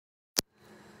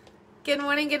Good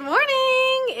morning, good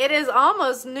morning. It is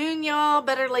almost noon, y'all.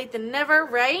 Better late than never,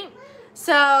 right?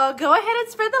 So go ahead and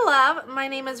spread the love. My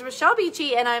name is Rochelle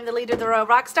Beachy, and I'm the leader of the Royal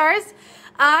Rockstars.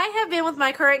 I have been with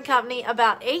my current company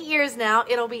about 8 years now.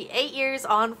 It'll be 8 years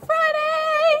on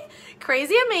Friday.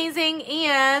 Crazy amazing.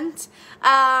 And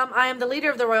I am the leader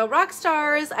of the Royal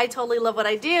Rockstars. I totally love what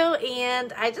I do,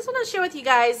 and I just want to share with you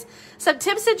guys some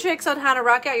tips and tricks on how to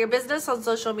rock out your business on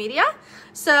social media.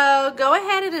 So go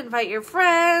ahead and invite your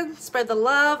friends, spread the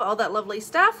love, all that lovely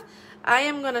stuff. I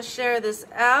am going to share this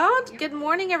out. Good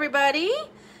morning, everybody.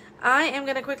 I am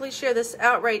going to quickly share this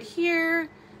out right here.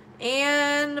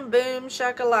 And boom,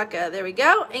 shakalaka. There we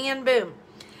go. And boom.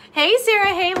 Hey,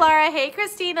 Sarah. Hey, Laura. Hey,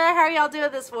 Christina. How are y'all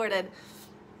doing this morning?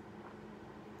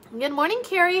 Good morning,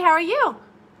 Carrie. How are you?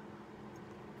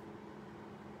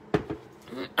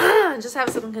 Just have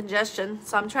some congestion,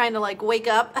 so I'm trying to like wake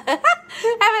up. Haven't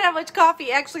had much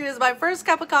coffee. Actually, this is my first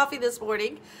cup of coffee this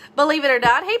morning, believe it or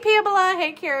not. Hey, Pamela.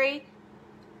 Hey, Carrie.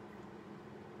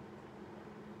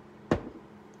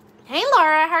 Hey,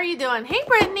 Laura. How are you doing? Hey,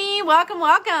 Brittany. Welcome,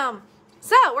 welcome.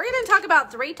 So we're going to talk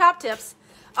about 3 top tips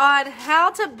on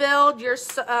how to build your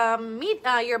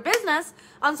business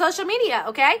on social media,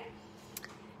 okay?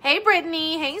 Hey,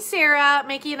 Brittany. Hey, Sarah.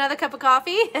 Making another cup of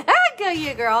coffee? Go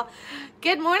you, girl.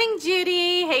 Good morning,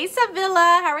 Judy. Hey,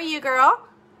 Sevilla. How are you, girl?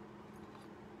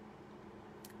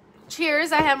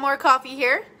 Cheers. I have more coffee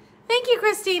here. Thank you,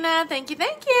 Christina. Thank you,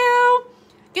 thank you.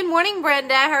 Good morning,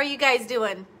 Brenda. How are you guys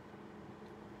doing?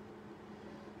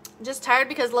 Just tired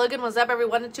because Logan was up every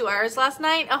 1 to 2 hours last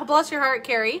night. Oh, bless your heart,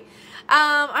 Carrie.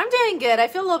 I'm doing good. I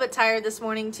feel a little bit tired this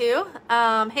morning, too.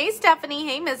 Hey, Stephanie.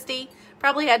 Hey, Misty.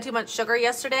 Probably had too much sugar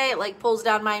yesterday. It like pulls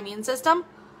down my immune system.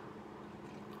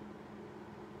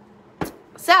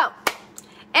 So,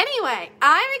 anyway,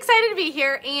 I'm excited to be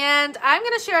here, and I'm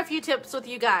going to share a few tips with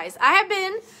you guys. I have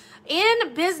been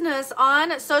in business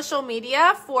on social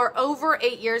media for over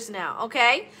 8 years now,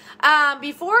 okay?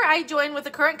 Before I joined with the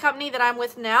current company that I'm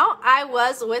with now, I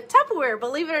was with Tupperware,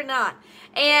 believe it or not.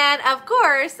 And, of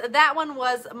course, that one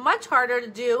was much harder to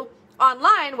do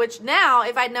online, which now,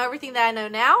 if I know everything that I know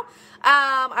now,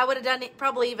 I would have done it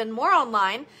probably even more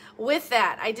online with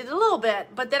that. I did a little bit,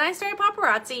 but then I started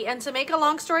paparazzi, and to make a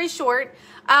long story short,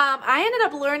 I ended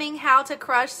up learning how to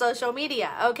crush social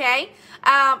media, okay?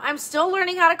 I'm still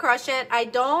learning how to crush it. I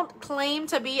don't claim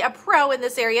to be a pro in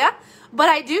this area, but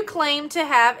I do claim to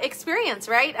have experience,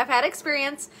 right? I've had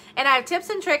experience, and I have tips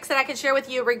and tricks that I can share with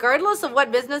you regardless of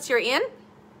what business you're in.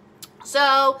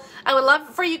 So I would love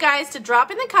for you guys to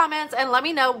drop in the comments and let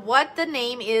me know what the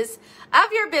name is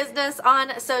of your business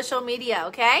on social media,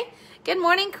 okay? Good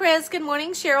morning, Chris. Good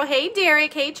morning, Cheryl. Hey,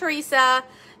 Derek. Hey, Teresa.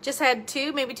 Just had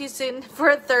 2, maybe too soon for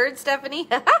a 3rd, Stephanie.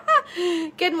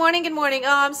 Good morning, good morning.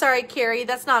 Oh, I'm sorry, Carrie.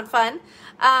 That's not fun.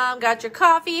 Got your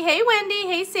coffee. Hey, Wendy.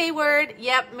 Hey, Sayward.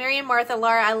 Yep, Mary and Martha,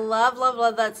 Laura. I love, love,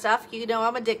 love that stuff. You know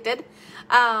I'm addicted.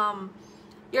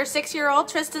 Your 6-year-old,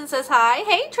 Tristan, says hi.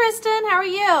 Hey, Tristan. How are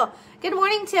you? Good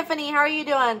morning, Tiffany. How are you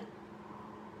doing?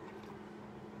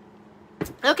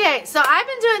 Okay, so I've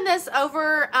been doing this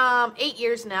over 8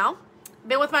 years now.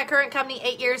 Been with my current company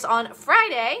 8 years on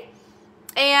Friday.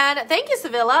 And thank you,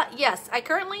 Sevilla. Yes, I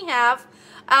currently have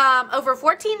over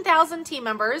 14,000 team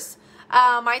members.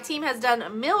 My team has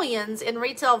done millions in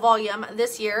retail volume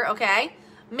this year, okay?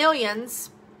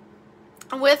 Millions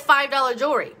with $5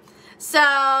 jewelry.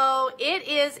 So it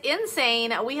is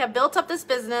insane. We have built up this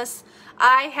business.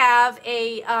 I have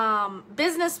a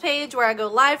business page where I go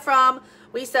live from.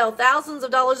 We sell thousands of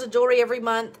dollars of jewelry every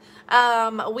month.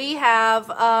 We have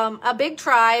a big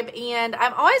tribe, and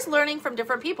I'm always learning from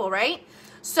different people, right?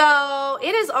 So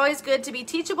it is always good to be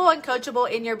teachable and coachable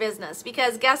in your business,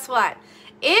 because guess what?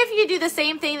 If you do the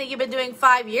same thing that you've been doing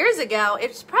 5 years ago,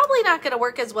 it's probably not going to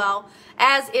work as well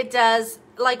as it does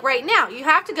like right now. You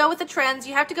have to go with the trends.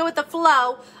 You have to go with the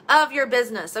flow of your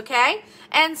business, okay?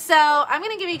 And so I'm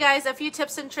going to give you guys a few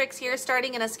tips and tricks here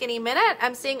starting in a skinny minute.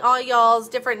 I'm seeing all y'all's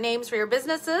different names for your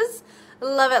businesses.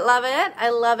 Love it, love it. I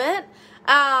love it.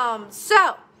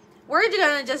 So we're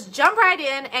going to just jump right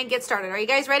in and get started. Are you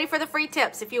guys ready for the free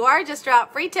tips? If you are, just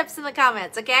drop free tips in the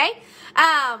comments, okay?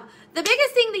 The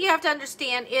biggest thing that you have to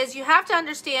understand is you have to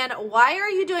understand why are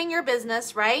you doing your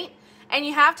business, right? And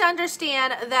you have to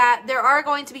understand that there are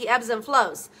going to be ebbs and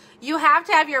flows. You have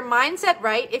to have your mindset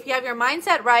right. If you have your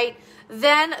mindset right,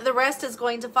 then the rest is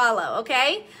going to follow,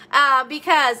 okay?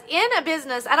 Because in a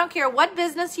business, I don't care what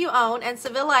business you own, and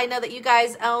Sevilla, I know that you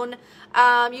guys own,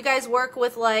 you guys work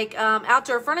with like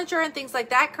outdoor furniture and things like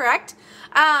that, correct?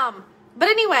 But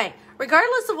anyway,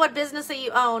 regardless of what business that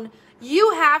you own,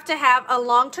 you have to have a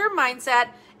long-term mindset,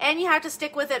 and you have to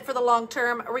stick with it for the long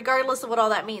term, regardless of what all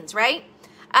that means, right?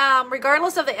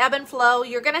 regardless of the ebb and flow,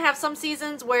 you're going to have some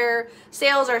seasons where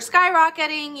sales are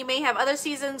skyrocketing. You may have other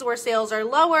seasons where sales are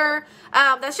lower.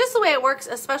 That's just the way it works,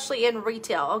 especially in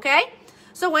retail, okay?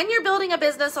 So when you're building a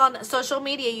business on social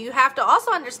media, you have to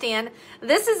also understand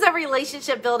this is a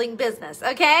relationship building business,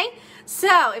 okay?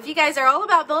 So if you guys are all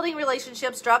about building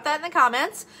relationships, drop that in the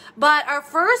comments. But our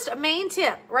first main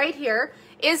tip right here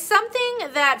is something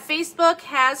that Facebook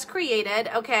has created,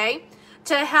 okay,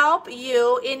 to help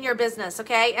you in your business,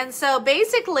 okay? And so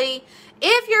basically,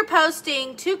 if you're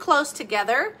posting too close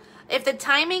together, if the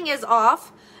timing is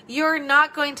off, you're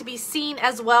not going to be seen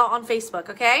as well on Facebook,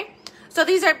 okay? So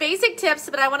these are basic tips,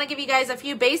 but I want to give you guys a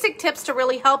few basic tips to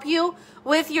really help you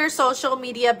with your social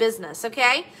media business,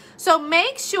 okay? So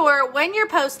make sure when you're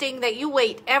posting that you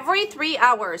wait every 3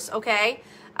 hours, okay?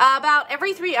 About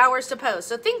every 3 hours to post.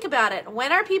 So think about it.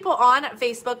 When are people on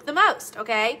Facebook the most,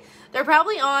 okay? They're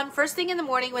probably on first thing in the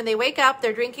morning when they wake up,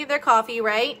 they're drinking their coffee,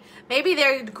 right? Maybe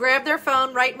they grab their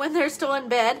phone right when they're still in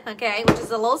bed, okay, which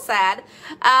is a little sad.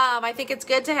 I think it's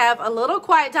good to have a little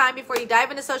quiet time before you dive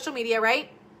into social media, right?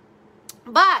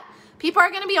 But people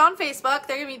are going to be on Facebook.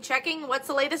 They're going to be checking what's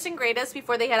the latest and greatest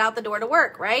before they head out the door to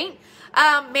work, right?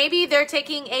 Maybe they're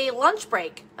taking a lunch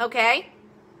break, okay?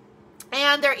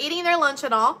 And they're eating their lunch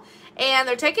and all. And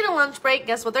they're taking a lunch break.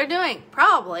 Guess what they're doing?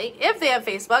 Probably, if they have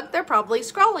Facebook, they're probably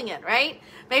scrolling it, right?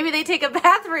 Maybe they take a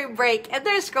bathroom break and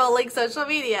they're scrolling social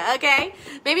media, okay?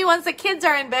 Maybe once the kids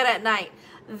are in bed at night,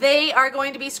 they are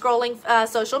going to be scrolling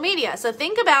social media. So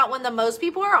think about when the most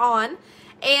people are on.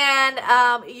 And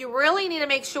you really need to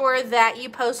make sure that you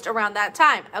post around that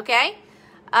time, okay?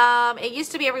 It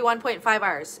used to be every 1.5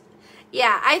 hours.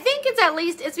 Yeah, I think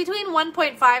it's between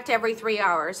 1.5 to every 3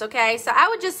 hours, okay? So I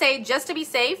would just say, just to be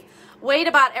safe, wait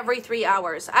about every 3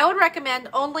 hours. I would recommend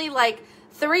only like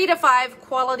 3 to 5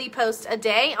 quality posts a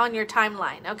day on your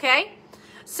timeline, okay?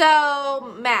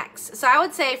 So max. So I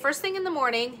would say first thing in the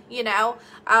morning, you know,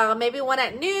 maybe one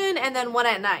at noon and then one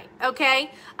at night,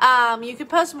 okay? You can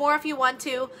post more if you want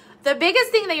to. The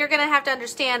biggest thing that you're going to have to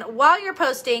understand while you're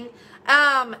posting,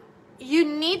 you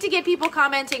need to get people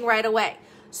commenting right away.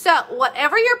 So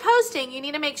whatever you're posting, you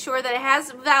need to make sure that it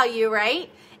has value, right?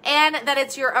 And that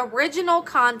it's your original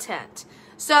content.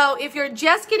 So if you're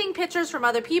just getting pictures from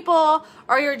other people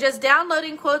or you're just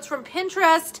downloading quotes from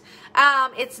Pinterest,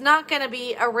 it's not going to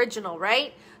be original,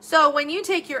 right? So when you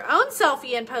take your own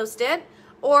selfie and post it,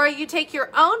 or you take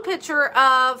your own picture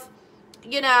of,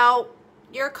 you know,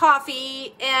 your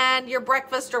coffee and your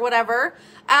breakfast or whatever,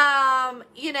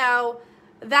 you know,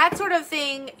 that sort of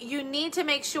thing, you need to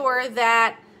make sure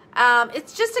that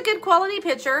it's just a good quality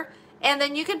picture, and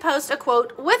then you can post a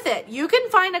quote with it. You can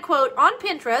find a quote on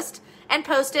Pinterest and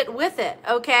post it with it,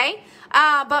 okay?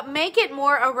 But make it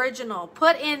more original.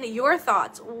 Put in your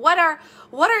thoughts. What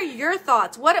are your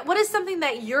thoughts? What is something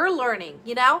that you're learning,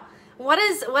 you know? What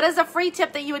is a free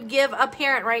tip that you would give a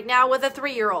parent right now with a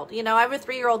 3-year-old? You know, I have a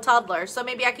 3-year-old toddler, so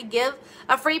maybe I could give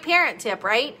a free parent tip,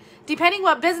 right? Depending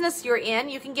what business you're in,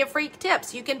 you can give free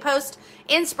tips. You can post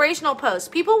inspirational posts.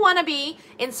 People want to be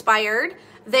inspired.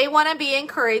 They want to be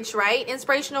encouraged, right?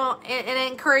 Inspirational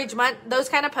and encouragement, those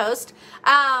kind of posts.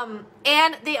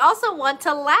 And they also want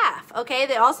to laugh, okay?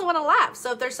 They also want to laugh.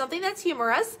 So if there's something that's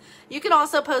humorous, you can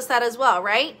also post that as well,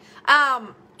 right?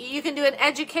 You can do an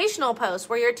educational post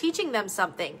where you're teaching them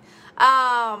something.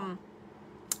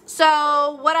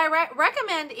 So what I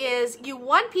recommend is you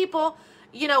want people,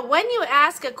 you know, when you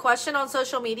ask a question on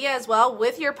social media as well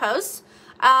with your posts,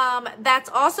 that's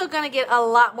also going to get a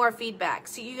lot more feedback.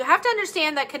 So you have to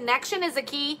understand that connection is a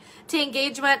key to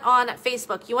engagement on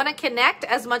Facebook. You want to connect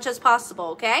as much as possible,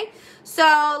 okay?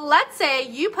 So let's say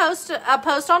you post a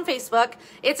post on Facebook.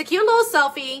 It's a cute little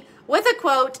selfie with a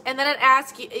quote, and then it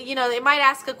asks you know, it might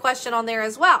ask a question on there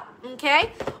as well,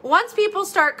 okay? Once people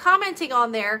start commenting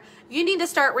on there, you need to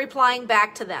start replying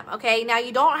back to them, okay? Now,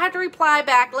 you don't have to reply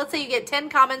back. Let's say you get 10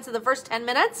 comments in the first 10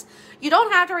 minutes. You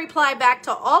don't have to reply back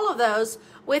to all of those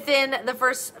within the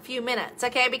first few minutes,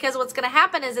 okay? Because what's going to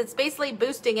happen is it's basically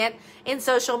boosting it in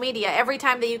social media. Every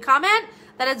time that you comment,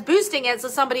 then it's boosting it, so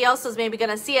somebody else is maybe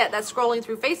going to see it that's scrolling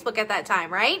through Facebook at that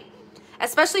time, right?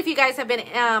 Especially if you guys have been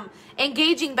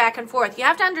engaging back and forth. You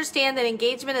have to understand that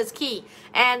engagement is key.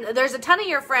 And there's a ton of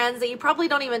your friends that you probably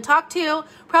don't even talk to,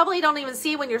 probably don't even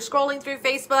see when you're scrolling through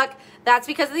Facebook. That's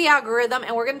because of the algorithm,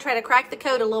 and we're going to try to crack the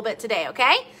code a little bit today,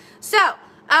 okay? So,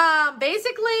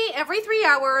 basically, every 3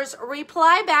 hours,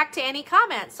 reply back to any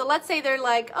comments. So let's say they're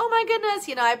like, oh my goodness,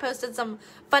 you know, I posted some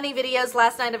funny videos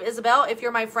last night of Isabel. If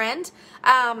you're my friend,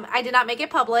 I did not make it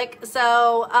public,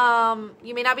 so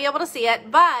you may not be able to see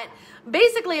it, but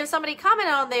basically, if somebody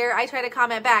commented on there, I try to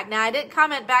comment back. Now, I didn't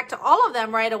comment back to all of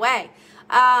them right away.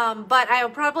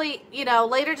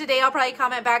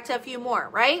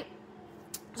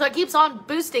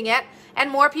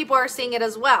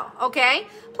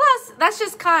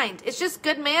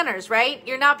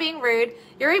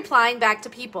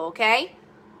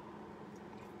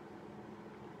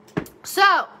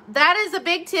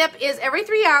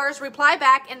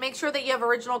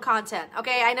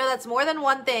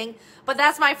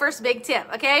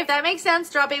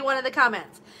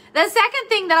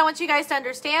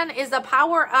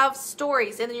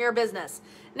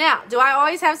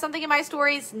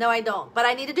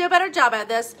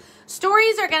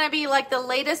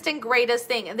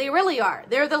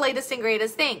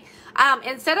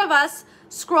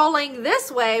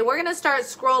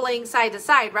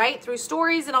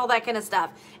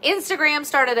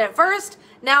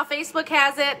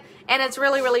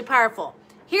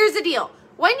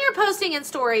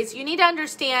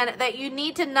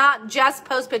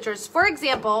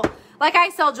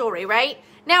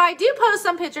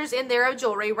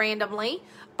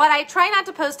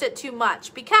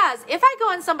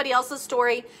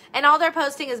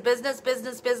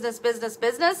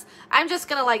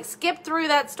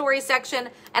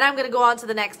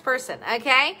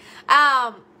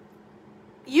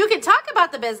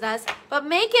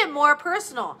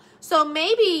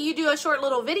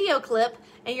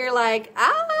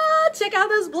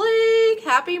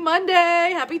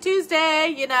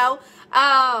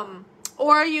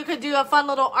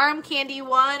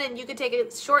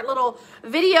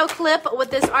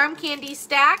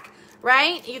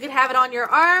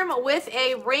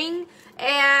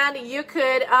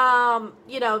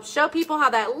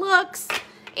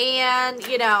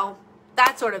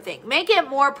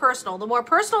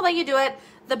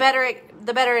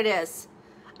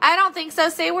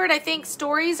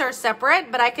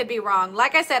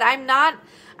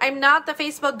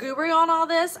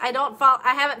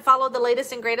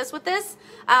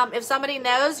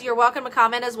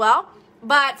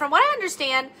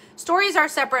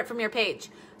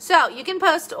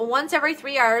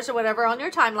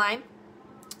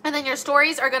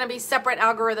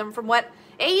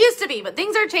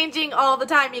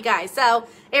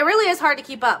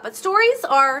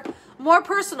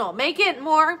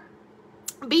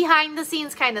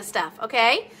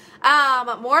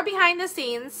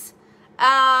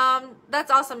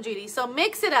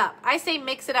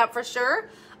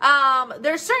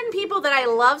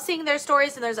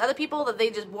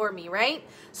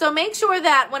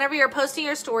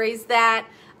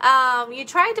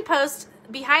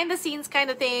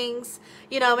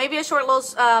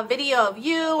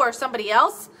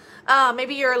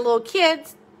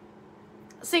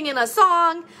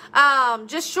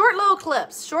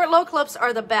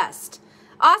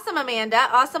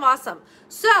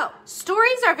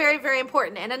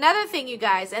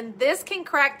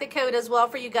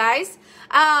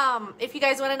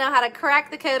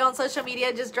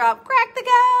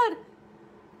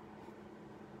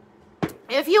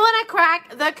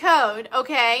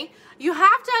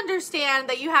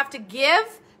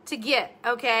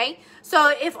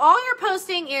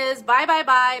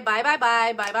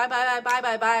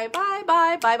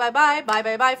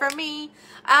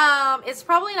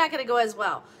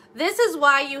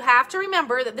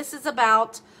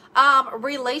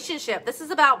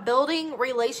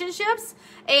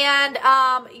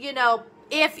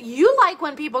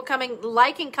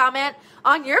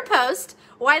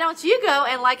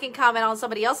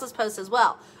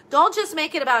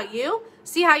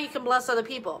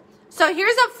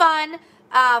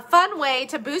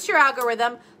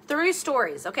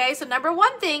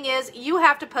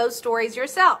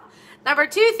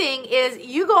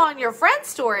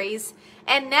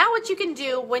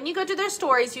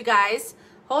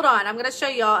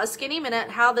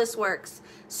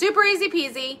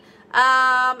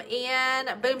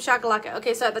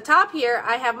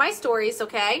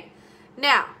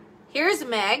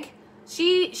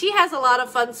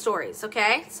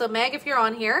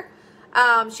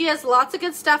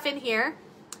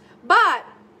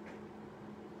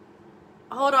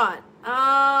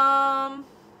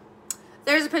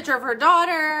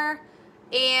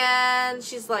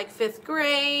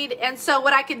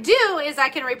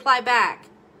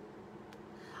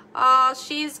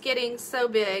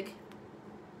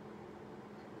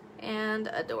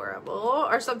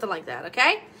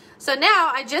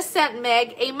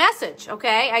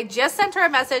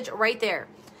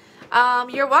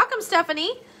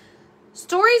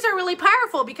 Stories are really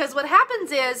powerful because what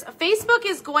happens is Facebook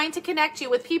is going to connect you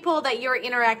with people that you're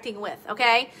interacting with,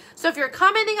 okay? So if you're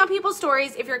commenting on people's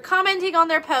stories, if you're commenting on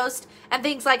their posts and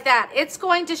things like that, it's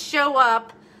going to show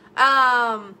up,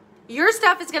 your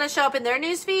stuff is going to show up in their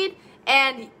newsfeed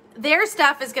and their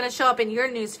stuff is going to show up in your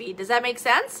newsfeed. Does that make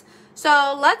sense?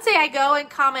 So let's say I go and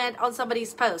comment on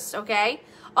somebody's post, okay?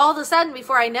 All of a sudden,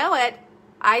 before I know it,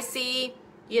 I see,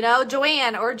 you know,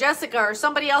 Joanne or Jessica or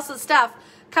somebody else's stuff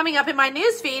coming up in my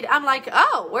newsfeed. I'm like,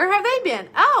 oh, where have they been?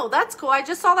 Oh, that's cool. I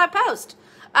just saw that post.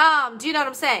 Do you know what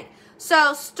I'm saying?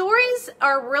 So stories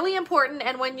are really important.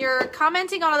 And when you're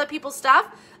commenting on other people's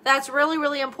stuff, that's really,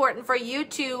 really important for you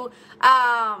to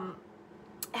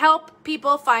help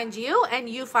people find you and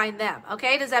you find them.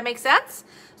 Okay, does that make sense?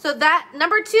 So that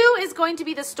number 2 is going to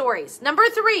be the stories. Number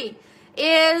 3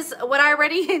 is what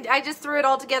I just threw it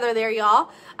all together there, y'all.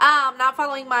 Not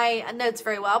following my notes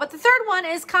very well. But the third one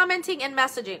is commenting and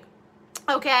messaging.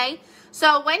 Okay,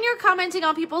 so when you're commenting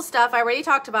on people's stuff, I already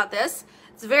talked about this.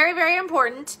 It's very, very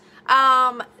important.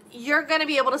 You're going to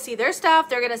be able to see their stuff.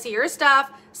 They're going to see your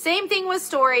stuff. Same thing with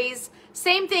stories.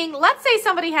 Same thing. Let's say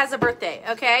somebody has a birthday,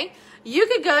 okay? You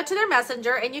could go to their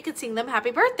messenger and you could sing them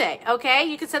happy birthday, okay?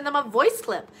 You could send them a voice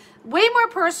clip. Way more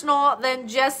personal than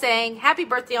just saying happy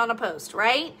birthday on a post,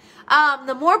 right?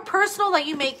 The more personal that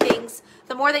you make things,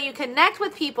 the more that you connect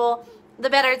with people, the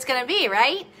better it's going to be,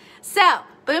 right? So,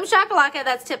 boom shakalaka,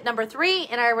 that's tip number 3,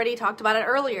 and I already talked about it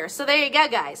earlier. So there you go,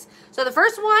 guys. So the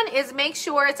first one is make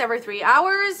sure it's every 3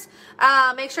 hours.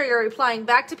 Make sure you're replying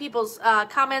back to people's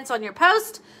comments on your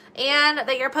post, and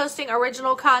that you're posting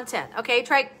original content. Okay,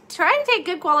 try to take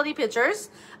good quality pictures.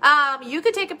 You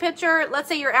could take a picture, let's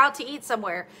say you're out to eat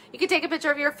somewhere. You could take a picture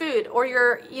of your food, or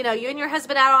you and your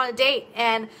husband out on a date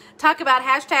and talk about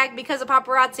hashtag because of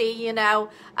paparazzi,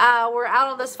 we're out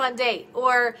on this fun date.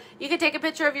 Or you could take a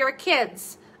picture of your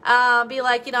kids. Be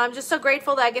like, I'm just so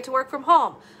grateful that I get to work from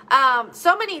home.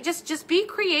 Just be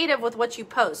creative with what you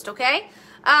post, okay?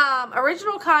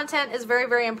 Original content is very,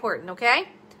 very important, okay?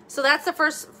 So that's the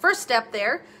first step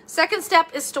there. Second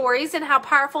step is stories and how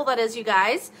powerful that is, you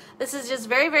guys. This is just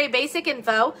very, very basic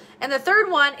info. And the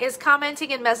third one is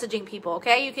commenting and messaging people,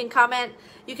 okay? You can comment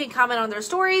on their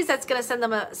stories. That's going to send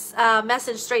them a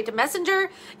message straight to Messenger.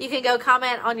 You can go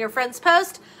comment on your friend's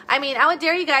post. I would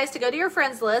dare you guys to go to your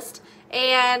friends list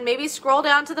and maybe scroll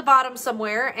down to the bottom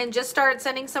somewhere and just start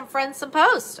sending some friends some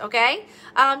posts, okay?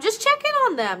 Just check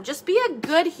in on them. Just be a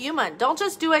good human. Don't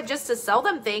just do it just to sell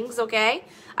them things, okay?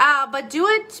 But do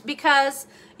it because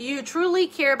you truly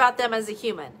care about them as a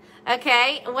human,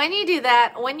 okay? When you do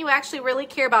that, when you actually really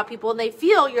care about people and they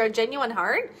feel your genuine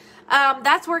heart,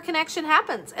 that's where connection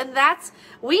happens. And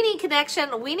we need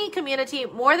connection. We need community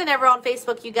more than ever on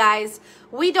Facebook, you guys.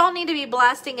 We don't need to be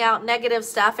blasting out negative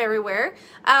stuff everywhere.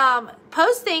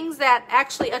 Post things that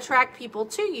actually attract people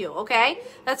to you, okay?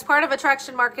 That's part of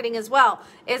attraction marketing as well.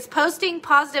 It's posting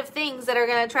positive things that are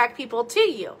going to attract people to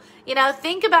you.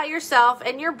 Think about yourself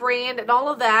and your brand and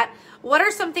all of that. What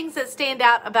are some things that stand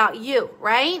out about you,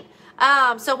 right?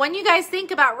 So when you guys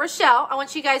think about Rochelle, I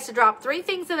want you guys to drop 3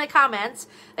 things in the comments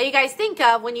that you guys think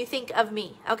of when you think of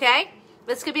me, okay?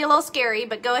 This could be a little scary,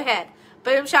 but go ahead.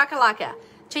 Boom shakalaka.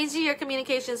 Changing your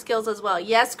communication skills as well.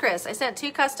 Yes, Chris. I sent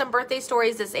 2 custom birthday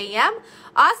stories this AM.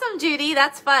 Awesome, Judy.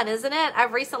 That's fun, isn't it?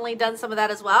 I've recently done some of that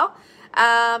as well.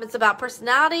 It's about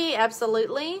personality,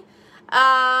 absolutely.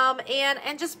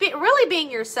 And just really being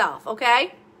yourself,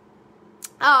 okay?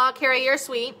 Aw, Carrie, you're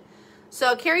sweet.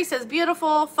 So Carrie says,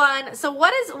 beautiful, fun. So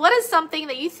what is something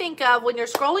that you think of when you're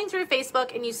scrolling through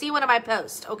Facebook and you see one of my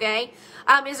posts, okay?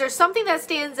 Is there something that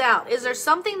stands out? Is there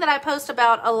something that I post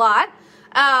about a lot?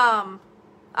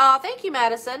 Oh, thank you,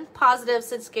 Madison. Positive,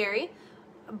 said Scary.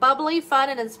 Bubbly, fun,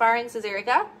 and inspiring, says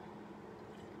Erica.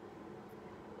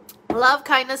 Love,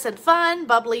 kindness, and fun.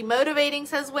 Bubbly, motivating,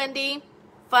 says Wendy.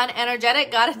 Fun,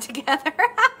 energetic, got it together.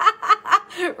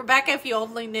 Rebecca, if you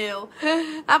only knew.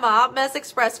 I'm a hot mess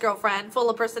express girlfriend. Full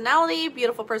of personality.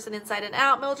 Beautiful person inside and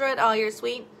out. Mildred, oh, you're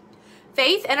sweet.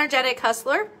 Faith, energetic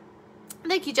hustler.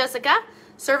 Thank you, Jessica.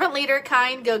 Servant leader,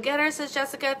 kind, go-getter, says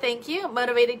Jessica. Thank you.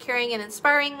 Motivated, caring, and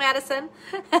inspiring, Madison.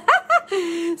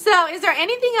 So is there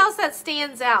anything else that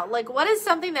stands out? Like, what is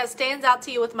something that stands out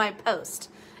to you with my post?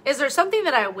 Is there something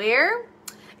that I wear?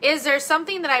 Is there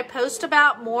something that I post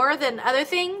about more than other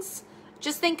things?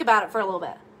 Just think about it for a little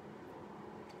bit.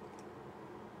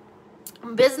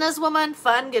 Businesswoman,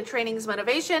 fun, good trainings,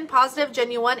 motivation, positive,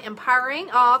 genuine, empowering.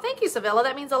 Oh, thank you, Sevilla.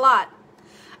 That means a lot.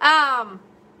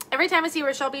 Every time I see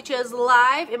Rochelle Beaches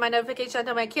live in my notification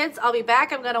to my kids, I'll be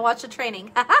back. I'm going to watch the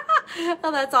training.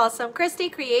 Oh, that's awesome. Christy,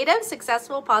 creative,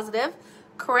 successful, positive,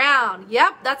 crown.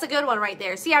 Yep, that's a good one right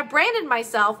there. See, I branded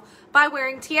myself by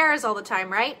wearing tiaras all the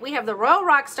time, right? We have the Royal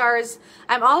Rock Stars.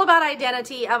 I'm all about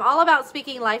identity. I'm all about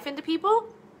speaking life into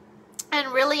people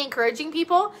and really encouraging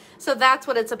people. So that's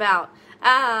what it's about.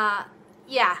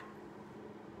 Yeah.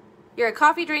 You're a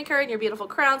coffee drinker and your beautiful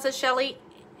crown, says Shelly.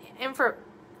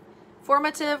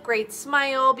 Informative, great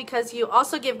smile, because you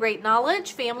also give great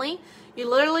knowledge, family. You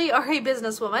literally are a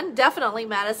businesswoman. Definitely,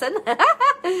 Madison.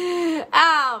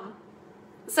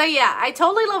 So yeah, I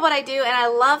totally love what I do, and I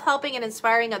love helping and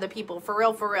inspiring other people. For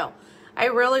real, for real. I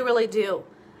really, really do.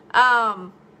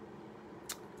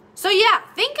 So yeah,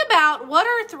 think about what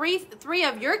are three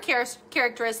of your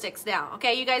characteristics now.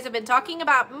 Okay, you guys have been talking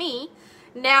about me.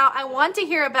 Now I want to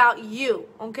hear about you.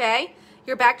 Okay,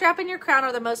 your backdrop and your crown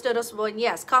are the most noticeable. And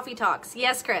yes, coffee talks.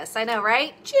 Yes, Chris, I know,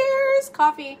 right? Cheers,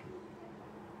 coffee.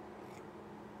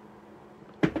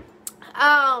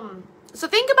 So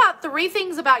think about 3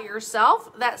 things about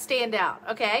yourself that stand out,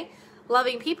 okay?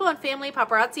 Loving people and family,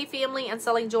 paparazzi family, and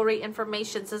selling jewelry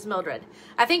information, says Mildred.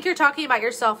 I think you're talking about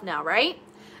yourself now, right?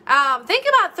 Think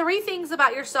about 3 things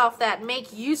about yourself that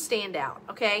make you stand out,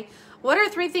 okay? What are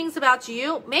 3 things about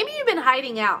you? Maybe you've been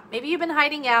hiding out. Maybe you've been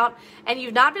hiding out and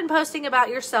you've not been posting about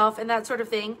yourself and that sort of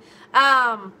thing.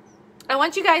 I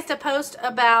want you guys to post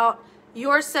about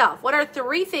yourself. What are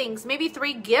 3 things, maybe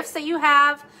 3 gifts that you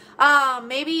have?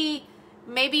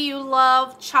 Maybe you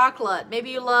love chocolate. Maybe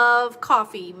you love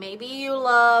coffee. Maybe you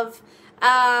love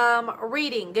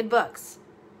reading good books.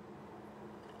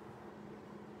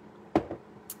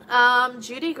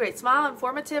 Judy, great smile,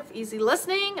 informative, easy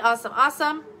listening. Awesome,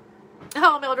 awesome.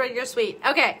 Oh, Mildred, you're sweet.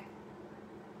 Okay.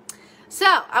 So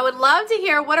I would love to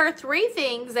hear what are 3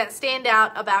 things that stand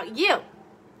out about you.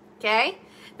 Okay?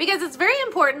 Because it's very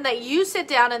important that you sit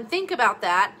down and think about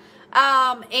that.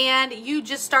 And you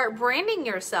just start branding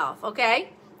yourself,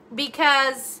 okay?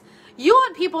 Because you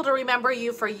want people to remember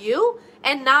you for you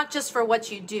and not just for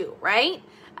what you do, right?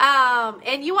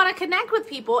 And you want to connect with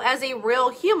people as a real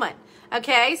human,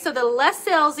 okay? So the less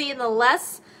salesy and the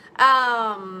less,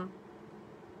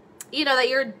 you know, that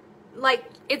you're like,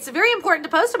 it's very important to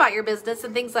post about your business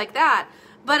and things like that.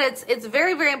 But it's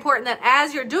very, very important that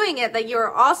as you're doing it, that you're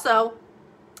also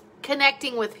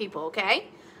connecting with people, okay?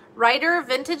 Writer,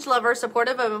 vintage lover,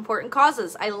 supportive of important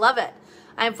causes. I love it.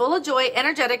 I am full of joy,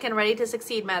 energetic, and ready to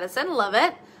succeed, Madison. Love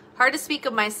it. Hard to speak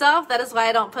of myself. That is why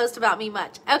I don't post about me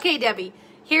much. Okay, Debbie,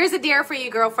 here's a dare for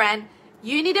you, girlfriend.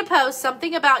 You need to post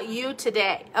something about you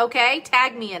today, okay?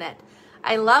 Tag me in it.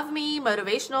 I love me,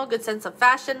 motivational, good sense of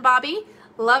fashion, Bobby.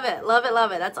 Love it, love it,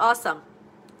 love it. That's awesome.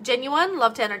 Genuine,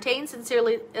 love to entertain,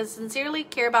 sincerely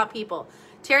care about people.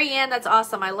 Terry Ann, that's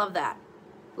awesome. I love that.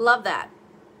 Love that.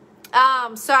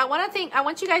 So I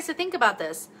want you guys to think about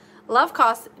this. Love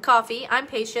coffee. I'm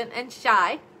patient and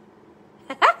shy.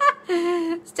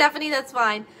 Stephanie, that's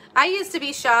fine. I used to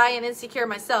be shy and insecure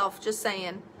myself, just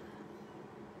saying.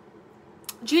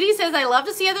 Judy says, I love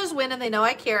to see others win and they know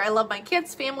I care. I love my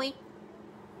kids, family.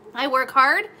 I work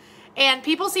hard and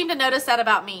people seem to notice that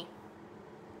about me.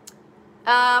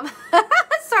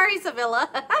 Sorry, Sevilla.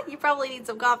 You probably need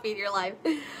some coffee in your life.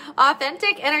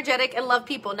 Authentic, energetic, and love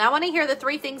people. Now I want to hear the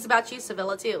 3 things about you,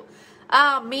 Sevilla, too.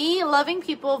 Me, loving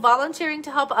people, volunteering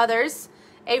to help others,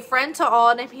 a friend to all,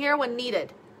 and I'm here when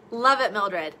needed. Love it,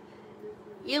 Mildred.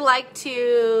 You like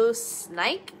to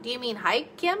snike? Do you mean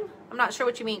hike, Kim? I'm not sure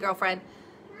what you mean, girlfriend.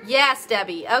 Yes,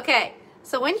 Debbie. Okay.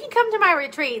 So when you come to my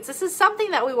retreats, this is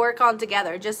something that we work on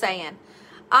together, just saying.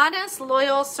 Honest,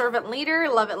 loyal, servant leader.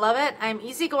 Love it, love it. I'm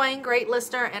easygoing, great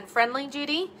listener, and friendly,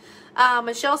 Judy.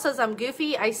 Michelle says I'm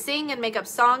goofy. I sing and make up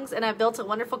songs, and I've built a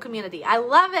wonderful community. I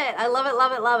love it. I love it,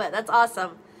 love it, love it. That's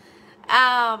awesome.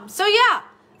 So yeah,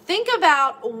 think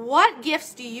about what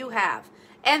gifts do you have.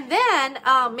 And then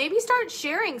maybe start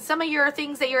sharing some of your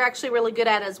things that you're actually really good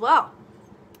at as well.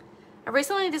 I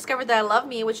recently discovered that I love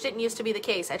me, which didn't used to be the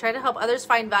case. I try to help others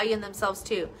find value in themselves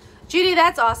too. Judy,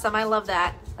 that's awesome. I love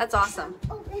that. That's awesome.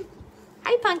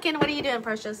 Hi, Pumpkin. What are you doing,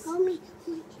 precious? Hold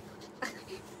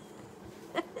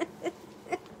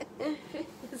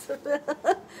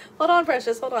on,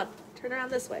 precious. Hold on. Turn around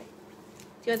this way.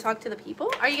 Do you want to talk to the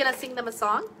people? Are you going to sing them a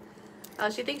song?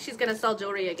 She thinks she's going to sell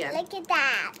jewelry again. Look at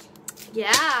that.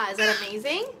 Yeah. Is that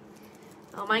amazing?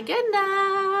 Oh, my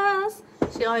goodness.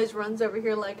 She always runs over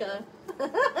here like a...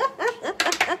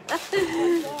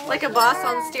 like a boss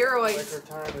on steroids. Like her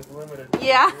time is limited.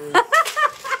 Yeah.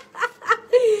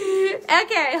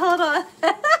 Okay, hold on.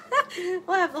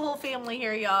 We'll have the whole family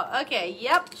here, y'all. Okay,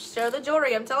 yep. Show the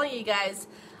jewelry. I'm telling you guys,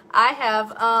 I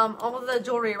have all of the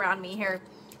jewelry around me here.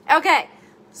 Okay,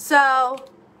 so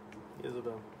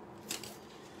Isabel,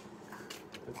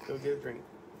 let's go get a drink.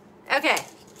 okay.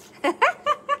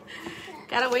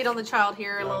 Gotta wait on the child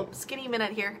here. A little skinny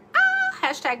minute here. Ah,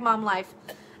 hashtag mom life.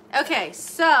 Okay,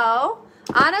 so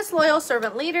honest, loyal,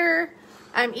 servant leader.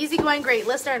 I'm easygoing, great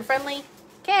listener, and friendly.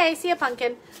 Okay, see ya,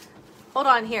 pumpkin. Hold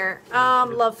on here.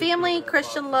 Love family,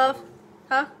 Christian love.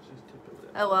 Huh?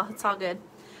 Oh, well, it's all good.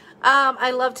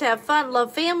 I love to have fun.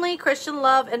 Love family, Christian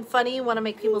love, and funny. Want to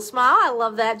make people smile. I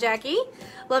love that, Jackie.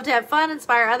 Love to have fun,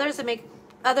 inspire others, and make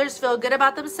others feel good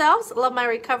about themselves. Love my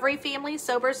recovery family,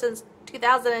 sober since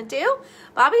 2002.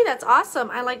 Bobby, that's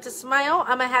awesome. I like to smile.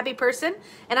 I'm a happy person,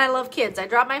 and I love kids. I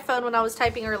dropped my phone when I was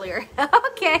typing earlier.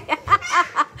 Okay.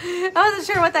 I wasn't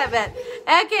sure what that meant.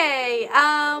 Okay.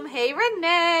 Hey,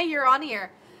 Renee, you're on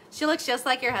here. She looks just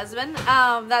like your husband.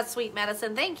 That's sweet,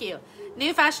 Madison. Thank you.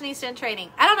 New fashionista in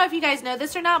training. I don't know if you guys know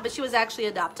this or not, but she was actually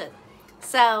adopted.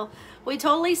 So we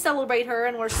totally celebrate her,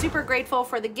 and we're super grateful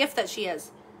for the gift that she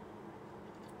is.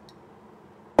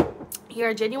 You're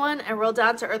a genuine and real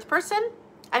down-to-earth person.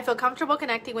 I feel comfortable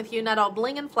connecting with you, not all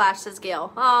bling and flash, says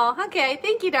Gail. Oh, okay.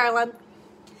 Thank you, darling.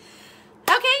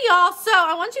 Okay, y'all. So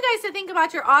I want you guys to think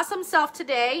about your awesome self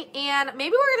today, and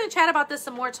maybe we're going to chat about this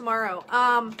some more tomorrow.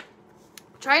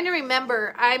 Trying to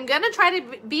remember. I'm going to try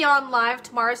to be on live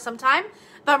tomorrow sometime,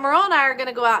 but Merle and I are going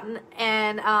to go out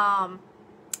and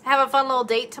have a fun little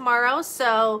date tomorrow.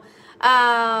 So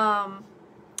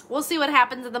we'll see what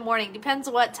happens in the morning. Depends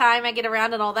what time I get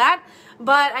around and all that.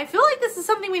 But I feel like this is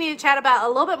something we need to chat about a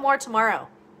little bit more tomorrow.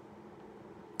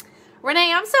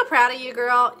 Renee, I'm so proud of you,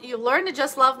 girl. You learned to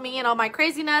just love me and all my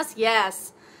craziness.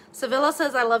 Yes. Sevilla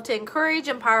says, I love to encourage,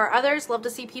 empower others. Love to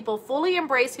see people fully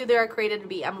embrace who they are created to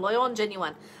be. I'm loyal and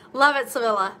genuine. Love it,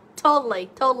 Sevilla.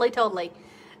 Totally, totally, totally.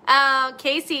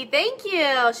 Casey, thank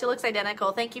you. She looks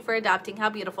identical. Thank you for adopting. How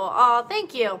beautiful. Oh,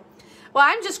 thank you. Well,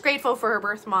 I'm just grateful for her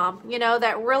birth mom, you know,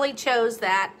 that really chose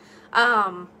that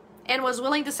and was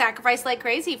willing to sacrifice like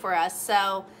crazy for us.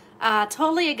 So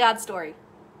totally a God story.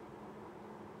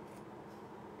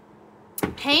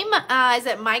 Hey, is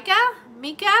it Micah?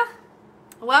 Mika?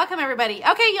 Welcome, everybody.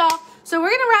 Okay, y'all. So we're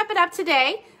going to wrap it up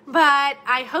today, but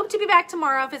I hope to be back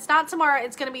tomorrow. If it's not tomorrow,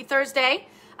 it's going to be Thursday.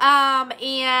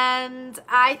 And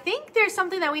I think there's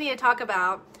something that we need to talk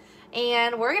about.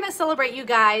 And we're going to celebrate you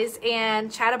guys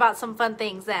and chat about some fun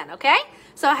things then, okay?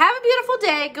 So have a beautiful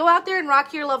day. Go out there and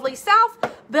rock your lovely self.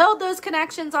 Build those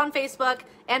connections on Facebook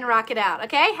and rock it out,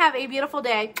 okay? Have a beautiful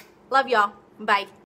day. Love y'all. Bye.